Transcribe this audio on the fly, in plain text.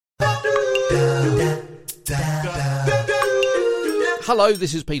Hello,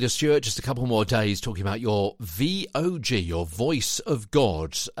 this is Peter Stewart. Just a couple more days talking about your VOG, your Voice of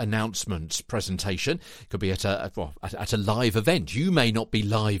God announcement presentation. It could be at a live event. You may not be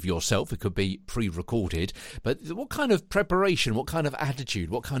live yourself. It could be pre-recorded. But what kind of preparation, what kind of attitude,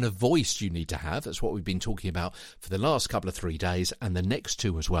 what kind of voice do you need to have? That's what we've been talking about for the last couple of 3 days and the next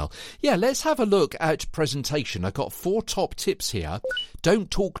 2 as well. Yeah, let's have a look at presentation. I've got 4 top tips here. Don't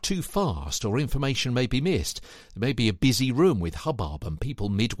talk too fast or information may be missed. There may be a busy room with hubbub and people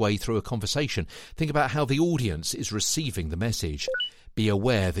midway through a conversation. Think about how the audience is receiving the message. Be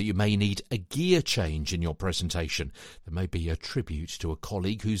aware that you may need a gear change in your presentation. There may be a tribute to a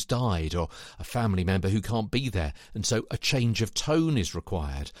colleague who's died or a family member who can't be there, and so a change of tone is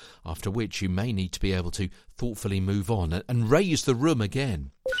required, after which you may need to be able to thoughtfully move on and raise the room again.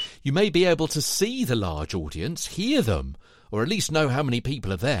 You may be able to see the large audience, hear them, or at least know how many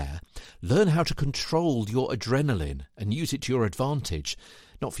people are there. Learn how to control your adrenaline and use it to your advantage,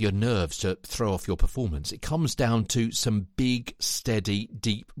 not for your nerves to throw off your performance. It comes down to some big, steady,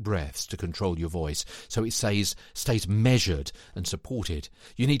 deep breaths to control your voice, so it stays measured and supported.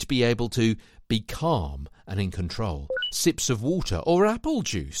 You need to be able to be calm and in control. Sips of water or apple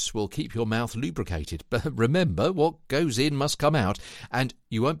juice will keep your mouth lubricated. But remember, what goes in must come out, and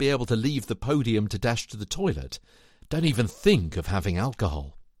you won't be able to leave the podium to dash to the toilet. Don't even think of having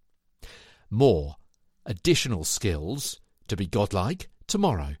alcohol. More additional skills to be godlike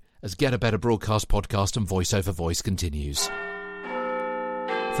tomorrow as Get a Better Broadcast podcast and Voice Over Voice continues.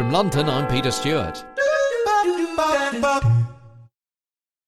 From London, I'm Peter Stewart.